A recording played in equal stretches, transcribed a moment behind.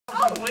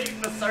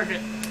Completing the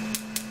circuit.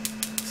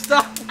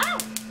 Stop! Ow!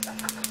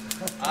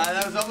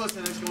 That was almost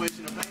an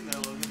exclamation of pain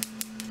there, Logan.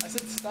 I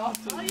said stop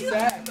to Oh,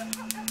 Zach.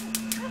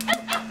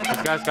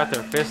 These guys got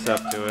their fists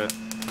up to it.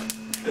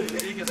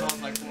 He gets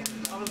on like 4.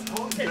 I was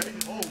holding it.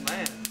 Oh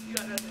man. You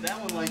got That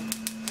one like...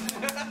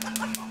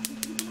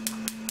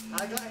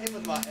 I got hit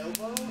with my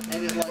elbow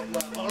and it like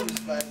my arms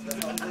fast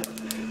out.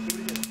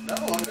 No,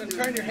 I'm gonna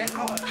Turn your head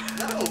off.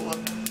 No.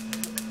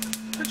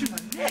 Touch my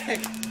neck.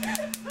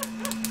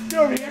 Get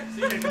over here.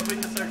 So you can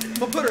complete the circuit.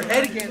 We'll put her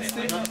head against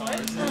it. Go!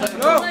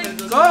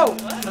 Go! Go!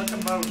 Touch them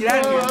both. Get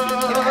out of here.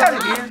 Get out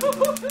of here.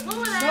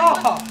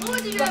 Stop. What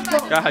would you do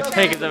about God,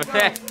 Jacob's over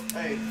there.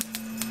 Hey.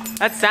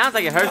 That sounds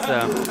like it hurts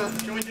though.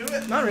 Can we do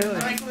it? Not really.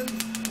 Franklin?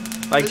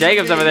 Like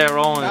Jacob's over there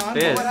rolling his What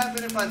fist.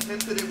 happened if I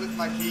tempted it with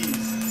my keys?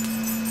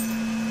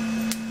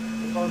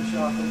 Bone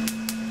shock him.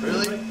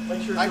 Really?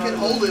 I can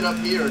hold it up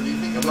here. Do you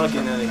think I'm going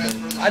to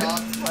transfer the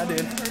shock? I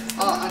did.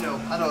 I know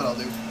what I'll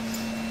do.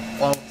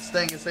 While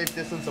staying a safe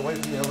distance away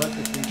from the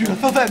electric feature. Dude, I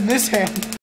felt that in this hand.